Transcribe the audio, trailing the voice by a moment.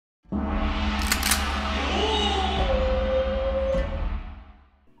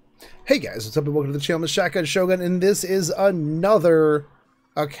Hey guys, what's up and welcome to the channel, Shogun, and this is another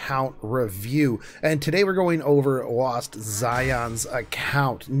account review. And today we're going over Lost Zion's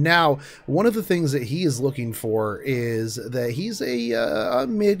account. Now, one of the things that he is looking for is that he's a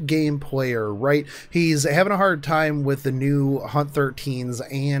mid-game player, right? He's having a hard time with the new Hunt 13s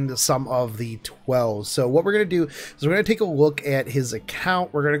and some of the 12s. So what we're going to do is we're going to take a look at his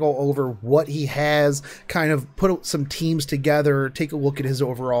account. We're going to go over what he has, kind of put some teams together, take a look at his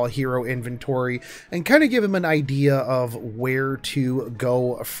overall hero inventory, and kind of give him an idea of where to go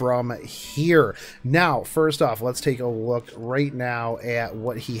from here. Now, first off, let's take a look right now at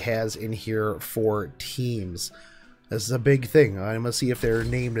what he has in here for teams. This is a big thing. I'm gonna see if they're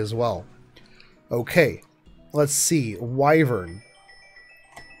named as well. Okay, let's see. Wyvern.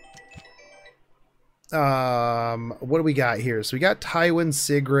 What do we got here? So we got Tywin,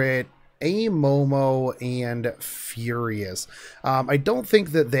 Sigrid, A Momo, and Furious. I don't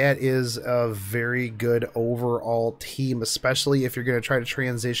think that that is a very good overall team, especially if you're going to try to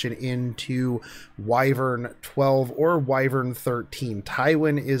transition into Wyvern 12 or Wyvern 13.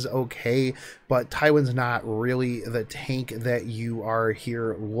 Tywin is okay, but Tywin's not really the tank that you are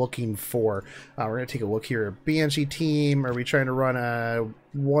here looking for. We're going to take a look here at Banshee team. Are we trying to run a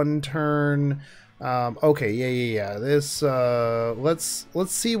one turn? Okay, yeah. This, let's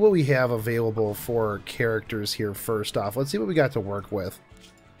see what we have available for characters here first off. Let's see what we got to work with.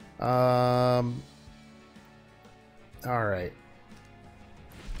 Alright.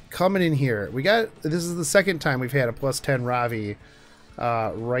 Coming in here, we got, this is the second time we've had a +10 Ravi,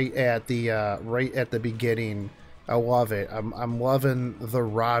 right at the beginning. I love it. I'm loving the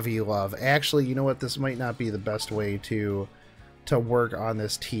Ravi love. Actually, you know what? This might not be the best way to work on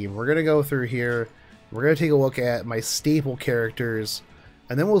this team. We're gonna go through here, we're gonna take a look at my staple characters,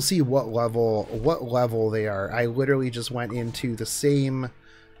 and then we'll see what level they are. I literally just went into the same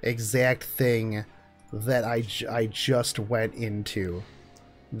exact thing that I just went into.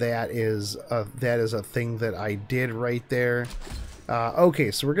 That is a thing that I did right there.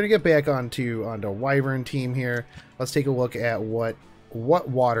 Okay, so we're gonna get back onto Wyvern team here. Let's take a look at what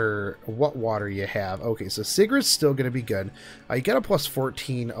water you have. Okay, so Sigrid's still going to be good. You got a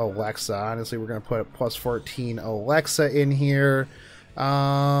 +14 Alexa. Honestly, we're going to put a +14 Alexa in here.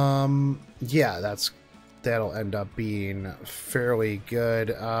 Yeah, that'll end up being fairly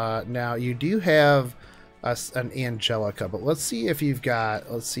good. Now you do have an Angelica, but let's see if you've got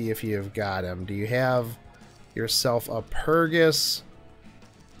him. Do you have yourself a Purgus?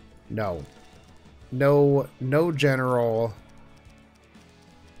 No general.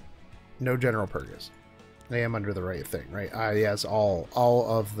 No General Purgus. I am under the right thing, right? Yes, all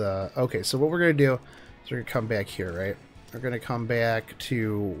of the... Okay, so what we're going to do is we're going to come back here, right? We're going to come back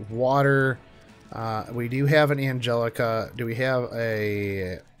to water. We do have an Angelica. Do we have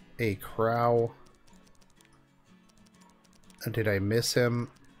a Crow? Did I miss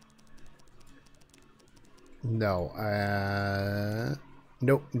him? No.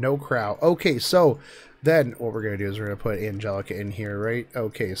 Nope, no Crow. Okay, so... Then what we're going to do is we're going to put Angelica in here, right?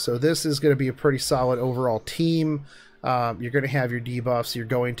 Okay, so this is going to be a pretty solid overall team. You're going to have your debuffs. You're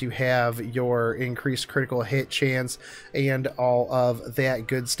going to have your increased critical hit chance and all of that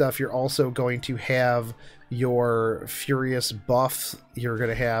good stuff. You're also going to have your Furious buff. You're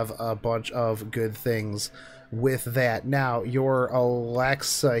going to have a bunch of good things with that. Now, your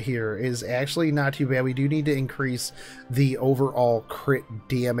Alexa here is actually not too bad. We do need to increase the overall crit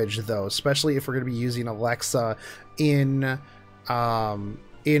damage though, especially if we're going to be using Alexa in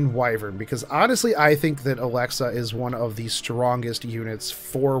Wyvern, because honestly I think that Alexa is one of the strongest units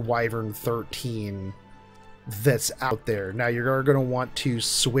for Wyvern 13 that's out there. Now you're going to want to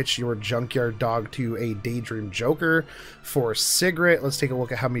switch your Junkyard Dog to a Daydream Joker for Sigrid. Let's take a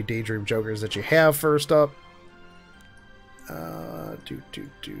look at how many Daydream Jokers that you have first up.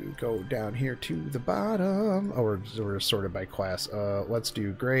 Go down here to the bottom. Oh, we're sorted by class. Let's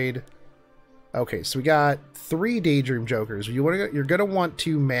do grade. Okay, so we got 3 Daydream Jokers. You're gonna want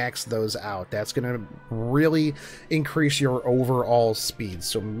to max those out. That's gonna really increase your overall speed.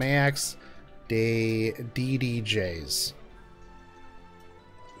 So max DDJs.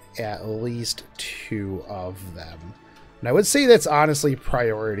 At least 2 of them. And I would say that's honestly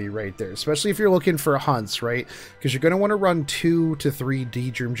priority right there, especially if you're looking for hunts, right? Because you're going to want to run 2 to 3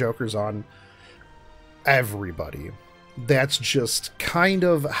 Daydream Jokers on everybody. That's just kind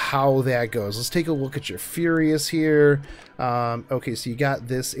of how that goes. Let's take a look at your Furious here. Okay, so you got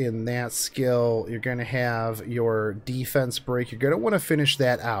this in that skill. You're going to have your defense break. You're going to want to finish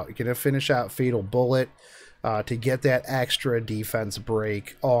that out. You're going to finish out Fatal Bullet to get that extra defense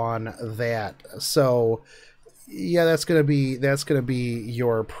break on that. So Yeah, that's gonna be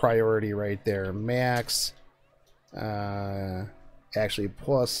your priority right there. Max, actually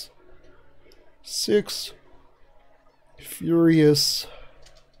 +6 Furious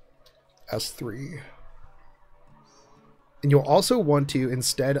S3. And you'll also want to,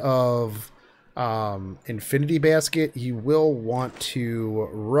 instead of Infinity Basket, you will want to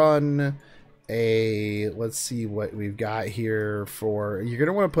run a, let's see what we've got here for, you're going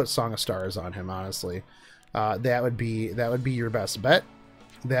to want to put Song of Stars on him, honestly. That would be your best bet.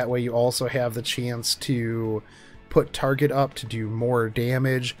 That way you also have the chance to put target up to do more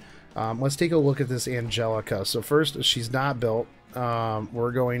damage. Let's take a look at this Angelica. So first, she's not built.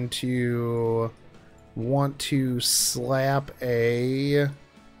 We're going to want to slap a...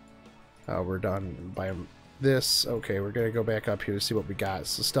 we're done by this. Okay, we're going to go back up here to see what we got.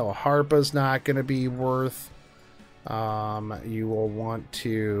 So Stella Harpa's not going to be worth... you will want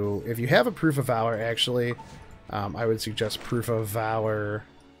to... If you have a Proof of Valor, actually, I would suggest Proof of Valor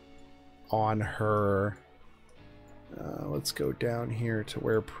on her. Let's go down here to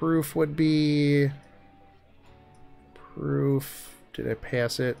where Proof would be. Proof. Did I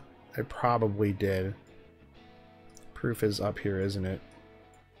pass it? I probably did. Proof is up here, isn't it?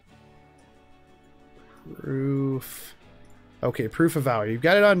 Proof. Okay, Proof of Valor. You've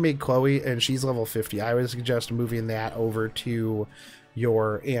got it on Meg Chloe, and she's level 50. I would suggest moving that over to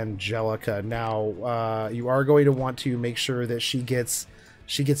your Angelica. Now, you are going to want to make sure that she gets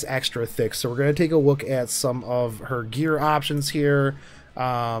extra thick. So we're going to take a look at some of her gear options here.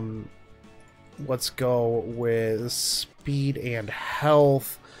 Let's go with speed and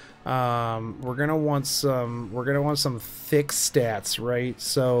health. We're gonna want some thick stats, right?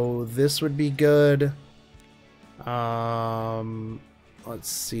 So this would be good. Let's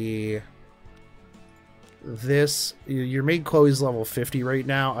see. This, your maid Chloe's level 50 right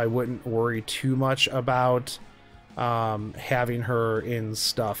now. I wouldn't worry too much about having her in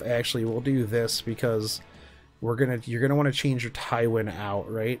stuff. Actually, we'll do this because you're gonna want to change your Tywin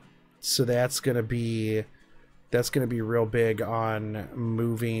out, right? So that's gonna be real big on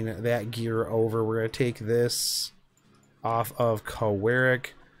moving that gear over. We're gonna take this off of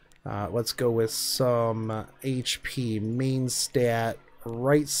Kowarik. Let's go with some HP main stat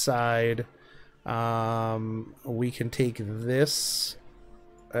right side. We can take this.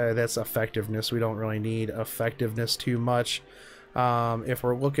 That's effectiveness. We don't really need effectiveness too much. If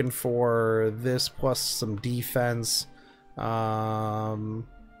we're looking for this plus some defense,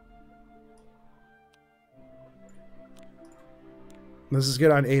 this is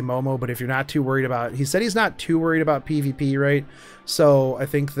good on a Momo, but if you're not too worried about... He said he's not too worried about PvP, right? So I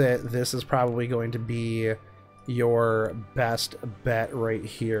think that this is probably going to be your best bet right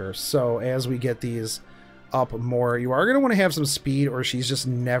here. So as we get these up more, you are going to want to have some speed, or she's just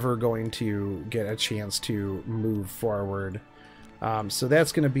never going to get a chance to move forward. So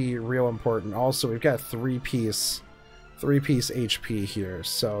that's going to be real important. Also, we've got three-piece HP here,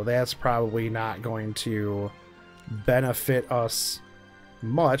 so that's probably not going to benefit us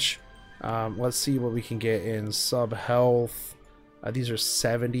much. Let's see what we can get in sub health. These are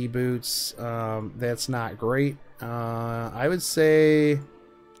 70 boots. That's not great. I would say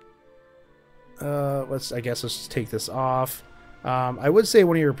let's just take this off. I would say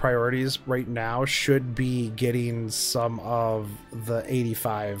one of your priorities right now should be getting some of the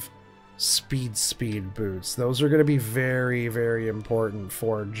 85 speed boots. Those are going to be very, very important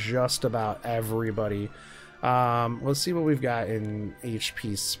for just about everybody. Let's see what we've got in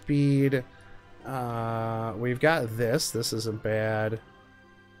HP speed. We've got this. This isn't bad.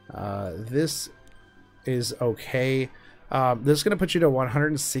 This is okay. This is going to put you to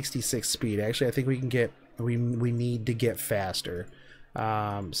 166 speed. Actually, I think we can get... We need to get faster.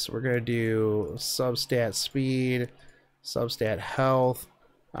 So we're going to do substat speed, substat health,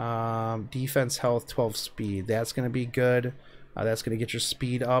 defense health, 12 speed. That's going to be good. That's going to get your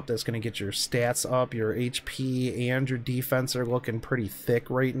speed up. That's going to get your stats up. Your HP and your defense are looking pretty thick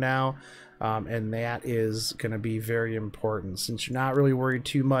right now. And that is going to be very important. Since you're not really worried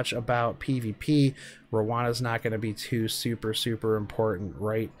too much about PvP, Rwana's not going to be too super important,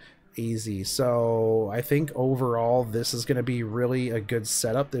 right? Easy. So I think overall this is going to be really a good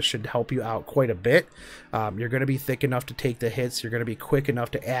setup. This should help you out quite a bit. You're going to be thick enough to take the hits. You're going to be quick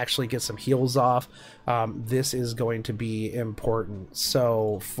enough to actually get some heals off. This is going to be important.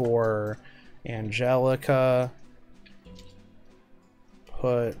 So for Angelica,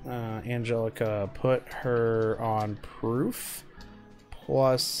 put her on proof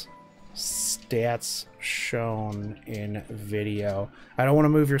plus Stats shown in video. I don't want to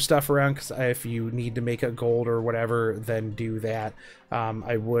move your stuff around because if you need to make a gold or whatever, then do that.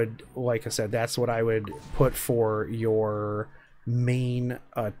 I would, like I said, that's what I would put for your main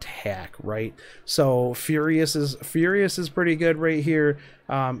attack, right? So Furious is pretty good right here.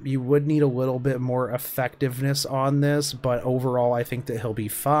 You would need a little bit more effectiveness on this, but overall I think that he'll be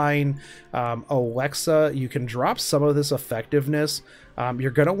fine. Alexa, you can drop some of this effectiveness.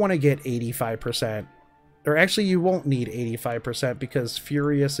 You're gonna want to get 85%, or actually you won't need 85% because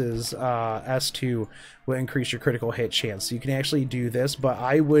Furious's S2 will increase your critical hit chance. So you can actually do this, but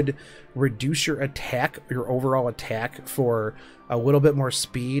I would reduce your attack, your overall attack, for a little bit more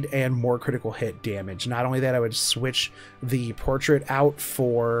speed and more critical hit damage. Not only that, I would switch the portrait out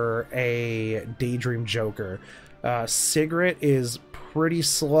for a Daydream Joker. Sigrid is pretty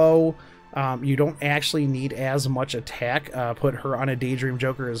slow. You don't actually need as much attack. Put her on a Daydream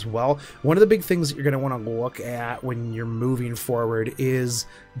Joker as well. One of the big things that you're going to want to look at when you're moving forward is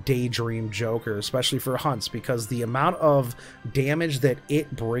Daydream Joker, especially for hunts, because the amount of damage that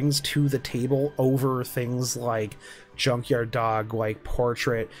it brings to the table over things like Junkyard Dog, like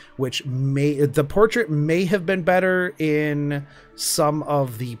Portrait, which the Portrait may have been better in some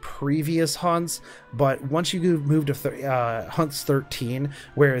of the previous hunts, but once you move to hunts 13,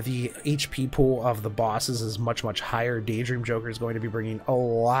 where the HP pool of the bosses is much higher, Daydream Joker is going to be bringing a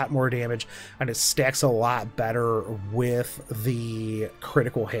lot more damage, and it stacks a lot better with the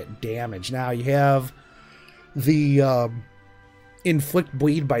critical hit damage. Now you have the Inflict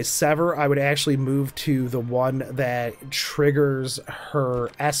Bleed by Sever. I would actually move to the one that triggers her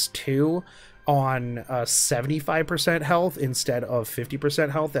S2 on 75% health instead of 50%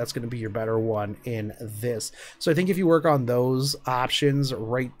 health. That's going to be your better one in this. So I think if you work on those options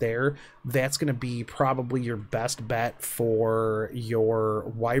right there, that's going to be probably your best bet for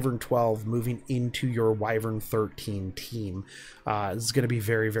your Wyvern 12 moving into your Wyvern 13 team. It's going to be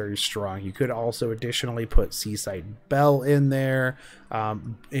very strong. You could also additionally put Seaside Belle in there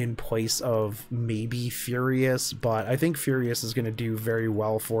in place of maybe Furious, but I think Furious is going to do very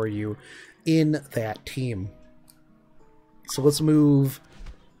well for you in that team. So let's move.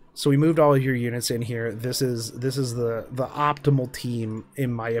 So we moved all of your units in here. This is the optimal team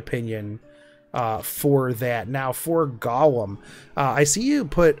in my opinion for that. Now for Golem, I see you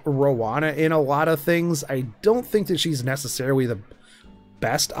put Rowana in a lot of things. I don't think that she's necessarily the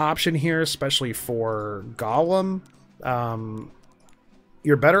best option here, especially for Golem.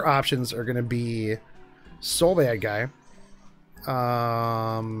 Your better options are going to be Soul Bad Guy.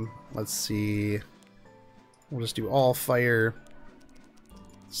 Let's see. We'll just do all fire.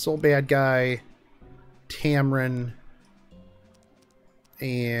 Soul Bad Guy, Tamrin,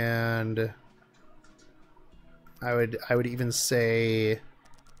 and I would even say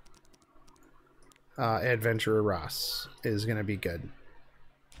Adventurer Ross is going to be good.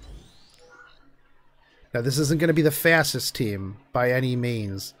 Now this isn't going to be the fastest team by any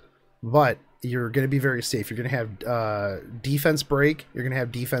means, but you're going to be very safe. You're going to have defense break. You're going to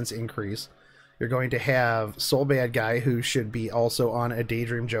have defense increase. You're going to have Soul Bad Guy, who should be also on a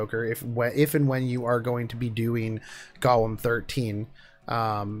Daydream Joker if and when you are going to be doing Golem 13.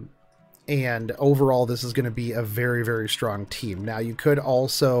 And overall, this is going to be a very strong team. Now, you could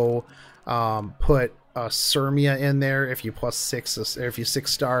also put Sirmia in there if you +6, or if you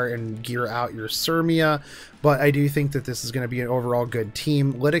 6-star and gear out your Sirmia, but I do think that this is going to be an overall good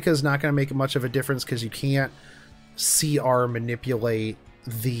team. Litica is not going to make much of a difference because you can't CR manipulate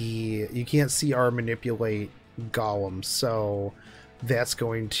Golem, so that's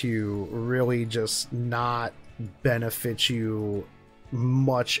going to really just not benefit you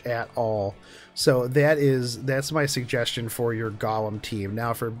much at all. So that's my suggestion for your Golem team.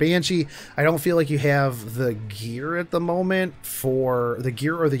 Now for Banshee, I don't feel like you have the gear at the moment, for the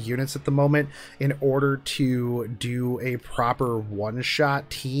gear or the units at the moment, in order to do a proper one-shot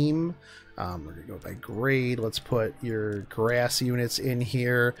team. We're gonna go by grade. Let's put your grass units in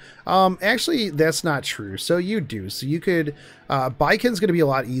here. Actually, that's not true. So you do. So you could Baiken's gonna be a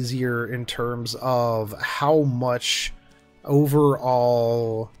lot easier in terms of how much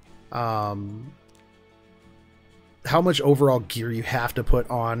overall gear you have to put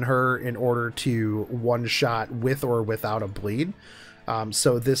on her in order to one shot with or without a bleed.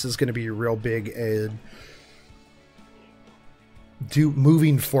 So this is going to be real big in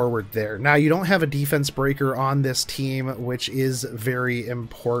moving forward there. Now you don't have a defense breaker on this team, which is very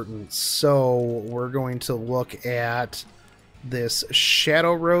important. So we're going to look at this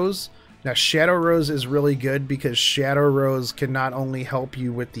Shadow Rose. Now, Shadow Rose is really good because Shadow Rose can not only help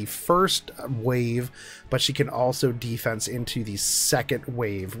you with the first wave, but she can also defense into the second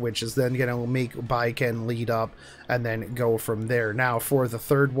wave, which is then going to make Baiken lead up and then go from there. Now, for the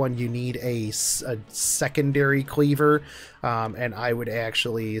third one, you need a secondary cleaver, and I would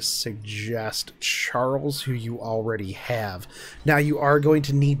actually suggest Charles, who you already have. Now, you are going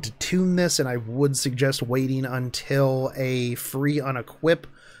to need to tune this, and I would suggest waiting until a free unequip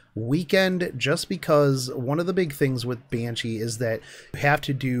weekend, just because one of the big things with Banshee is that you have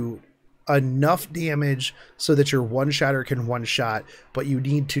to do enough damage so that your one-shotter can one-shot, but you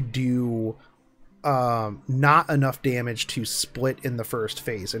need to do not enough damage to split in the first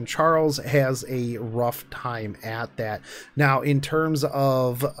phase, and Charles has a rough time at that. Now, in terms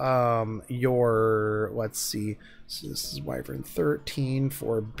of your, let's see, so this is Wyvern 13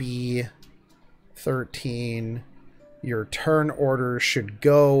 for B13. Your turn order should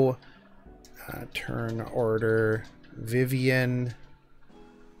go turn order Vivian,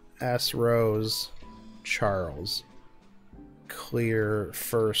 S Rose, Charles. Clear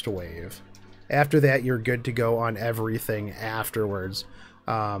first wave. After that, you're good to go on everything afterwards.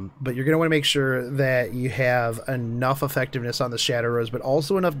 But you're going to want to make sure that you have enough effectiveness on the Shadow Rose, but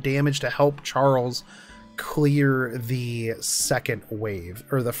also enough damage to help Charles clear the second wave,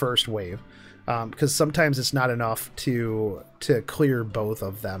 or the first wave. Because sometimes it's not enough to clear both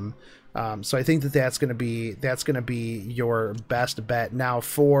of them. So I think that's going to be your best bet. Now,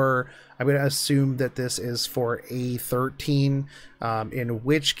 I'm going to assume that this is for A13, in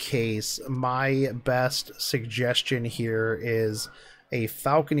which case my best suggestion here is a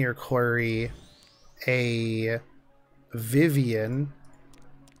Falconeer Quarry, a Vivian,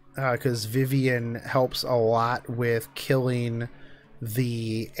 because Vivian helps a lot with killing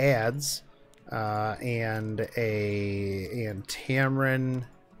the ads. And Tamron.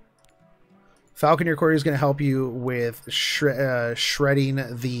 Falconeer Quarry is going to help you with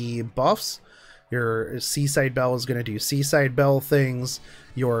shredding the buffs. Your Seaside Belle is going to do Seaside Belle things.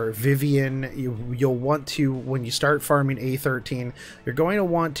 Your Vivian, you'll want to, when you start farming A13, you're going to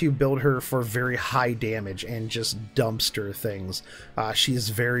want to build her for very high damage and just dumpster things. She's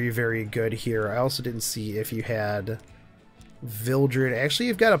very, very good here. I also didn't see if you had Vildred. Actually,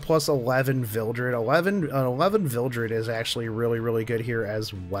 you've got a plus 11 Vildred. 11 Vildred is actually really, really good here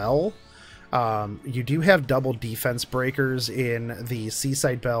as well. You do have double defense breakers in the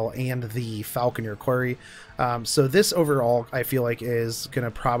Seaside Belle and the Falconeer Quarry. So this overall, I feel like, is going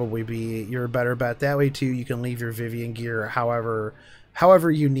to probably be your better bet. That way, too, you can leave your Vivian gear however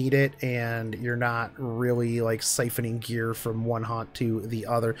you need it, and you're not really like siphoning gear from one hunt to the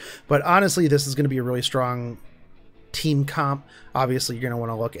other. But honestly, this is going to be a really strong team comp. Obviously, you're going to want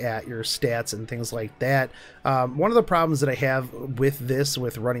to look at your stats and things like that. One of the problems that I have with this,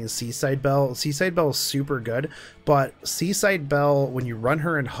 with running Seaside Belle is super good, but Seaside Belle, when you run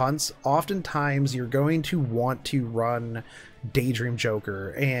her in hunts, oftentimes you're going to want to run Daydream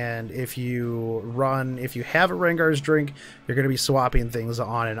Joker, and if you have a Rengar's Drink, you're going to be swapping things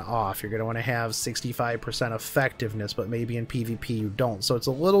on and off. You're going to want to have 65% effectiveness, but maybe in PvP you don't, so it's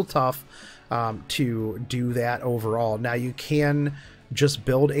a little tough to do that overall. Now, you can just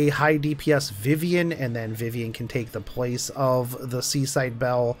build a high DPS Vivian, and then Vivian can take the place of the Seaside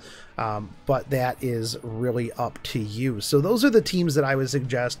Belle, but that is really up to you. So those are the teams that I would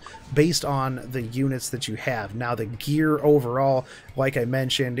suggest based on the units that you have. Now, the gear overall, like I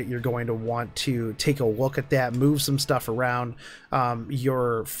mentioned, you're going to want to take a look at that, move some stuff around.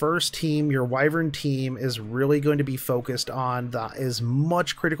 Your first team, your Wyvern team, is really going to be focused on as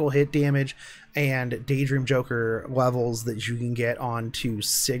much critical hit damage and Daydream Joker levels that you can get onto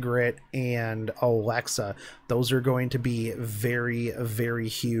Sigrid and Alexa. Those are going to be very, very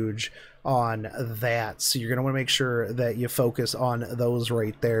huge on that. So you're going to want to make sure that you focus on those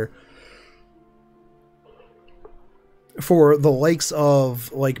right there. For the likes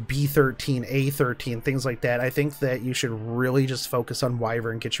of like B13, A13, things like that, I think that you should really just focus on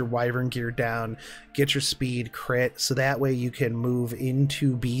Wyvern, get your Wyvern gear down, get your speed, crit, so that way you can move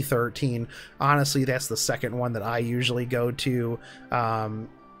into B13. Honestly, that's the second one that I usually go to.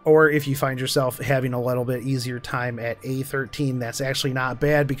 Or if you find yourself having a little bit easier time at A13, that's actually not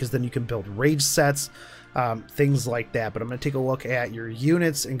bad, because then you can build rage sets, things like that. But I'm going to take a look at your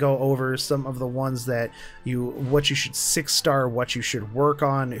units and go over some of the ones that what you should 6-star, what you should work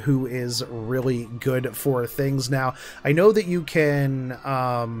on, who is really good for things. Now, I know that you can,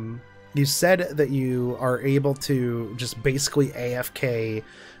 you said that you are able to just basically AFK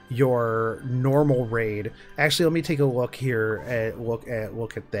your normal raid. Actually, let me take a look here at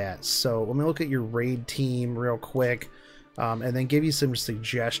look at that. So let me look at your raid team real quick. and then give you some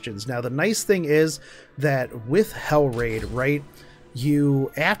suggestions. Now, the nice thing is that with Hell Raid, right,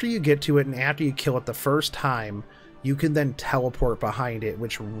 after you get to it and after you kill it the first time, you can then teleport behind it,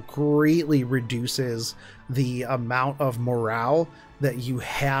 which greatly reduces the amount of morale that you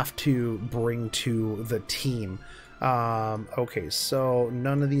have to bring to the team. Okay, so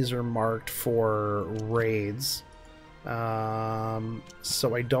none of these are marked for raids.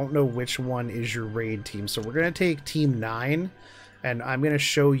 So I don't know which one is your raid team. So we're going to take Team 9, and I'm going to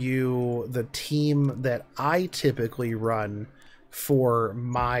show you the team that I typically run for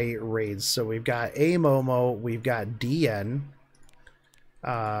my raids. So we've got A Momo, we've got DN.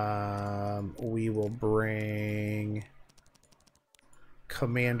 We will bring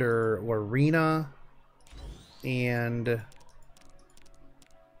Commander Lorena, and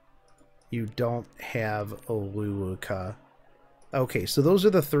you don't have Luluka. Okay, so those are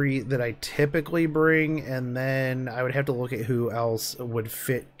the 3 that I typically bring, and then I would have to look at who else would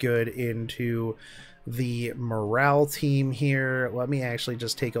fit good into the morale team here. Let me actually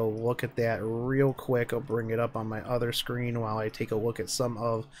just take a look at that real quick. I'll bring it up on my other screen while I take a look at some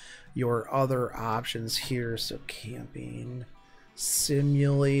of your other options here. So campaign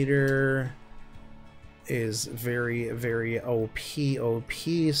simulator is very, very OP.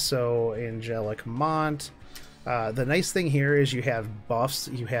 So Angelic Mont. The nice thing here is you have buffs,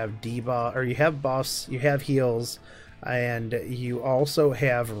 you have debuff, or you have buffs, you have heals, and you also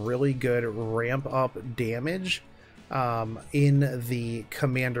have really good ramp up damage in the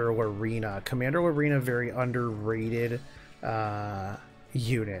Commander Lorena. Commander Lorena, very underrated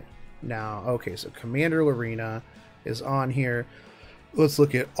unit. Now, okay, so Commander Lorena is on here. Let's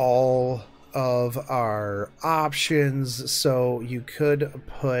look at all of our options. So you could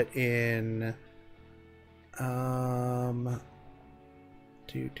put in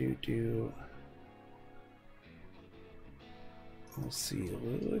let's see,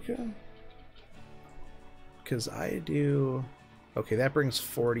 because I do, okay, that brings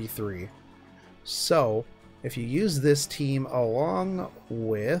 43. So if you use this team along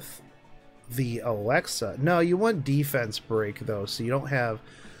with the Alexa, no, you want defense break though, so you don't have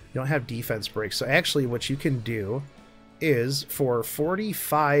defense break. So actually what you can do is for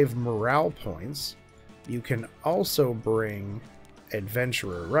 45 morale points, you can also bring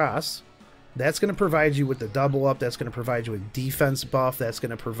Adventurer Russ. That's going to provide you with the double up. That's going to provide you with defense buff. That's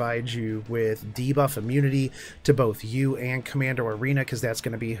going to provide you with debuff immunity to both you and Commander Lorena, because that's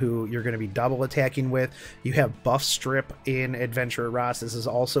going to be who you're going to be double attacking with. You have buff strip in Adventurer Ross. This is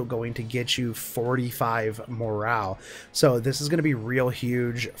also going to get you 45 morale. So this is going to be real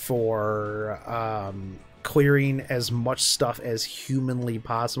huge for clearing as much stuff as humanly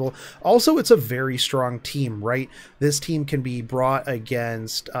possible. Also, it's a very strong team, right? This team can be brought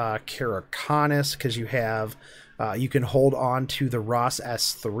against Caracanis, because you have you can hold on to the Ross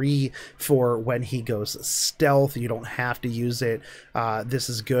S3 for when he goes stealth. You don't have to use it. This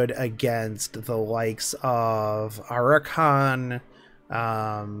is good against the likes of Arakan.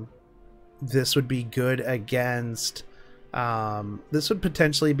 This would be good against this would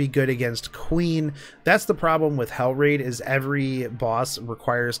potentially be good against Queen. That's the problem with Hell Raid, is every boss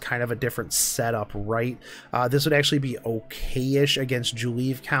requires kind of a different setup, right? This would actually be okay-ish against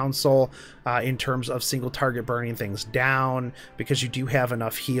Juleeve Council in terms of single target burning things down, because you do have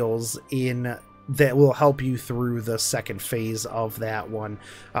enough heals in that will help you through the second phase of that one.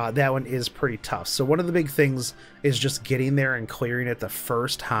 That one is pretty tough. So one of the big things is just getting there and clearing it the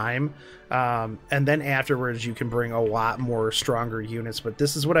first time. And then afterwards you can bring a lot more stronger units. But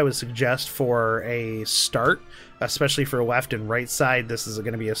this is what I would suggest for a start, especially for left and right side. This is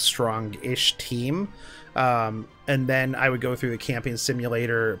going to be a strong-ish team. And then I would go through the campaign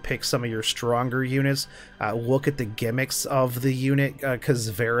simulator, pick some of your stronger units, look at the gimmicks of the unit, because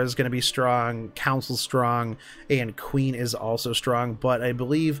Vera is going to be strong, Council's strong, and Queen is also strong. But I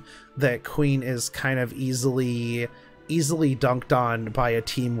believe that Queen is kind of easily dunked on by a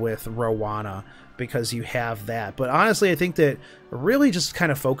team with Rowana, because you have that. But honestly, I think that really just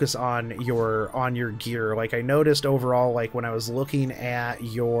kind of focus on your gear. Like, I noticed overall, like when I was looking at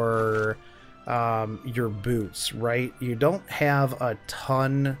your boots, right, you don't have a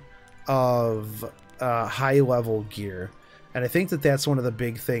ton of high level gear, and I think that that's one of the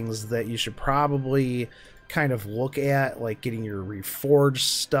big things that you should probably kind of look at, like getting your reforged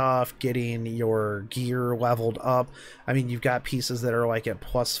stuff, getting your gear leveled up. I mean, you've got pieces that are like at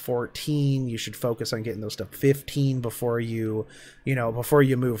plus 14. You should focus on getting those to 15 before you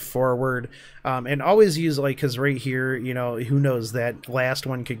move forward. And always use, like, because right here, who knows, that last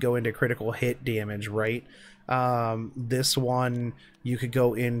one could go into critical hit damage, right? This one you could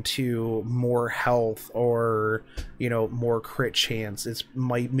go into more health or, you know, more crit chance. It's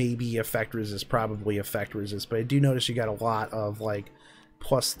maybe effect resist, probably effect resist, but I do notice you got a lot of like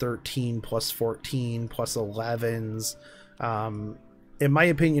plus 13, plus 14, plus 11s. In my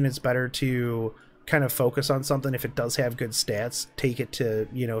opinion, it's better to kind of focus on something. If it does have good stats, take it to,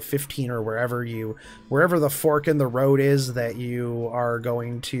 you know, 15 or wherever the fork in the road is that you are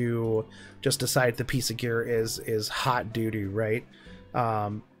going to just decide the piece of gear is hot doo-doo, right?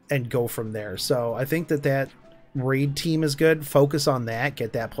 And go from there. So I think that raid team is good. Focus on that,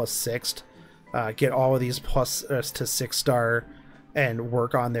 get that plus 6, get all of these plus to 6-star and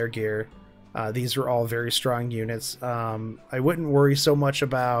work on their gear. These are all very strong units. I wouldn't worry so much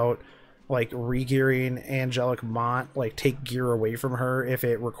about like regearing Angelic Mont, like take gear away from her if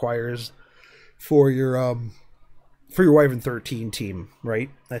it requires for your Wyvern 13 team, right?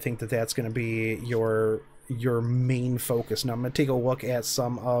 I think that's going to be your main focus. Now I'm going to take a look at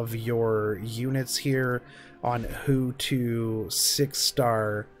some of your units here on who to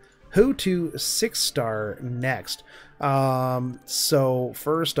 6-star next. So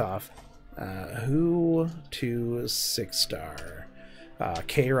first off, who to 6-star?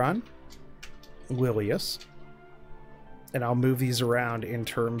 Kairon, Lilius, and I'll move these around in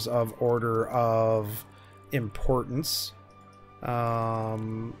terms of order of importance.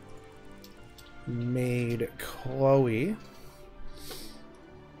 Made Chloe,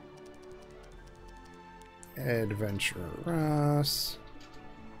 Adventure Ross,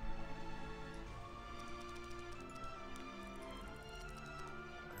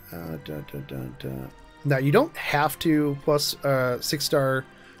 Now you don't have to plus 6-star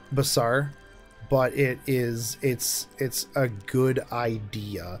Basar, but it's a good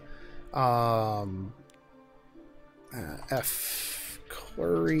idea. F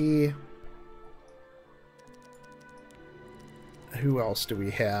Clury. Who else do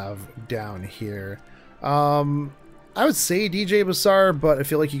we have down here? I would say DJ Basar, but I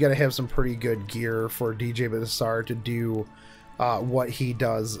feel like you got to have some pretty good gear for DJ Basar to do what he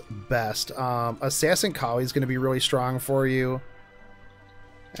does best. Assassin Kali is going to be really strong for you.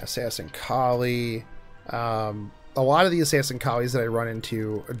 Assassin Kali. A lot of the Assassin Kalis that I run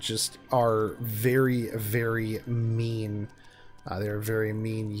into just are very, very mean. They're very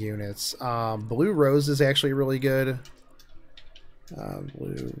mean units. Blue Rose is actually really good.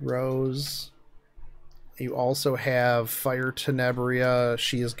 Blue Rose. You also have Fire Tenebria.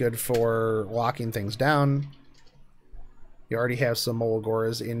 She is good for locking things down. You already have some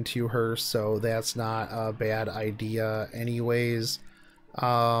Molagoras into her, so that's not a bad idea anyways.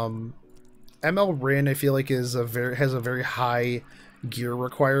 ML Rin, I feel like has a very high gear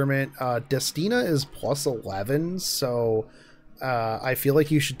requirement. Destina is plus 11, so I feel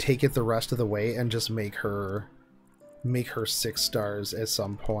like you should take it the rest of the way and just make her 6 stars at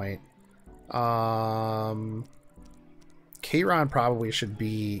some point. Kairon probably should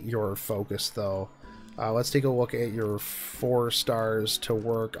be your focus though. Let's take a look at your 4 stars to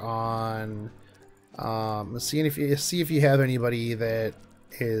work on. Let's see if you have anybody that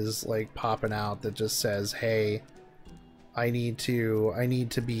is like popping out that just says, hey, I need to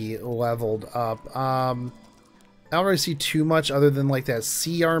be leveled up. I don't really see too much other than like that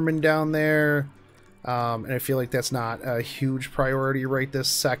Sea Armin down there. And I feel like that's not a huge priority right this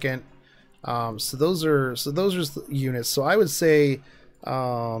second. So those are units. So I would say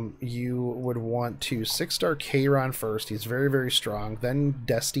you would want to 6-star Kairon first. He's very, very strong. Then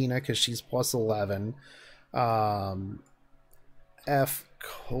Destina, because she's plus 11. F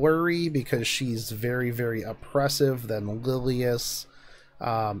Clury, because she's very, very oppressive. Then Lilius.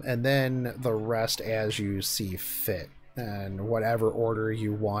 And then the rest as you see fit, and whatever order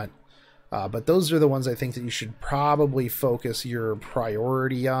you want. But those are the ones I think that you should probably focus your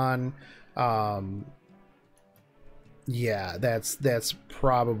priority on. Yeah, that's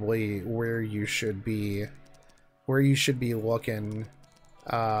probably where you should be looking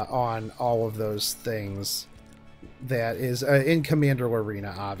on all of those things. That is in Commander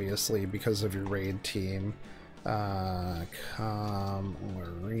Arena, obviously, because of your raid team.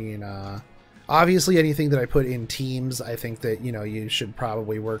 Arena. Obviously, anything that I put in teams, I think that, you know, you should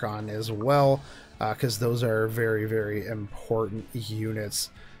probably work on as well, because those are very, very important units.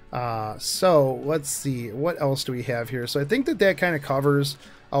 So let's see, what else do we have here? So I think that kind of covers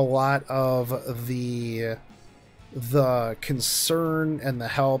a lot of the concern and the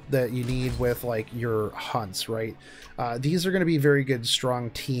help that you need with like your hunts, right? These are going to be very good, strong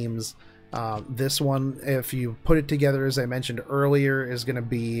teams. This one, if you put it together, as I mentioned earlier, is going to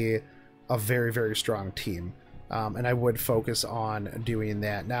be a very, very strong team. and I would focus on doing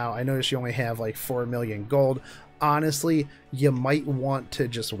that. Now, I notice you only have like 4 million gold. Honestly, you might want to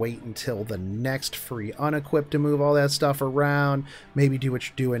just wait until the next free unequip to move all that stuff around. Maybe do what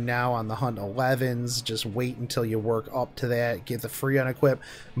you're doing now on the Hunt 11s. Just wait until you work up to that, get the free unequip,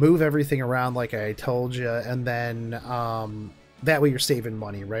 move everything around like I told you, and then that way you're saving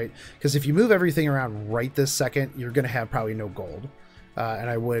money, right? Because if you move everything around right this second, you're going to have probably no gold. And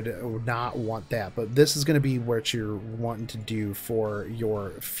I would not want that. But this is going to be what you're wanting to do for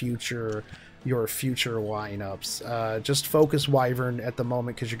your future lineups. Just focus Wyvern at the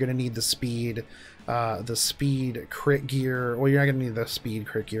moment because you're going to need the speed crit gear. Well, you're not going to need the speed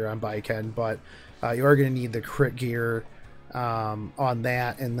crit gear on Baiken, but you are going to need the crit gear on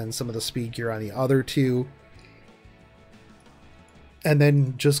that, and then some of the speed gear on the other two. And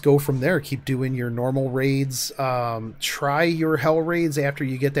then just go from there. Keep doing your normal raids. Try your hell raids after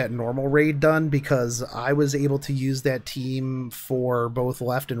you get that normal raid done, because I was able to use that team for both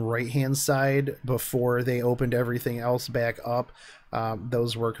left and right hand side before they opened everything else back up.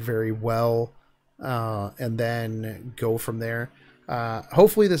 Those work very well. And then go from there.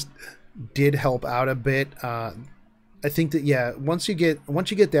 Hopefully this did help out a bit. I think that, yeah, once you get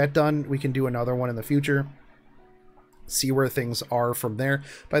that done, we can do another one in the future. See where things are from there,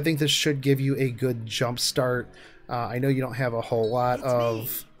 but I think this should give you a good jump start. I know you don't have a whole lot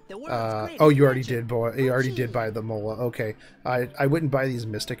of oh, you already did buy the Mola. Okay, I wouldn't buy these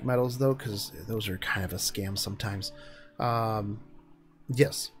mystic medals though, because those are kind of a scam sometimes.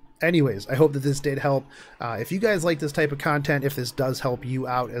 Yes, anyways, I hope that this did help. If you guys like this type of content, if this does help you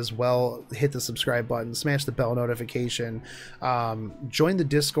out as well, hit the subscribe button, smash the bell notification, join the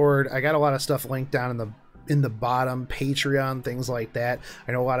Discord. I got a lot of stuff linked down in the bottom, Patreon, things like that.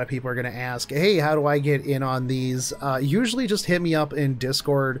 I know a lot of people are going to ask, hey, how do I get in on these? Usually just hit me up in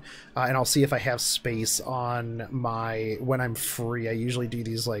Discord, and I'll see if I have space on when I'm free. I usually do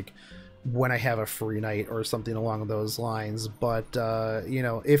these like when I have a free night or something along those lines. But you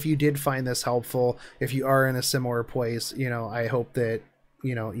know, if you did find this helpful, if you are in a similar place, you know, I hope that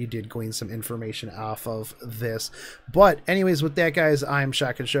you did glean some information off of this. But anyways, with that, guys, I'm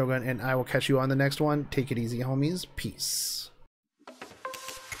Shogun, and I will catch you on the next one. Take it easy, homies. Peace.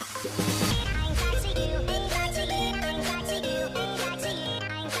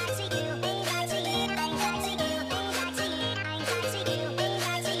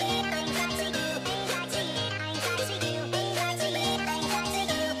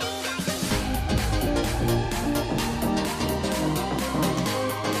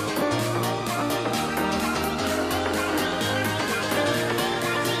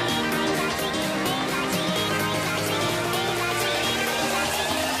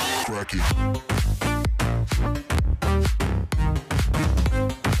 Crack it.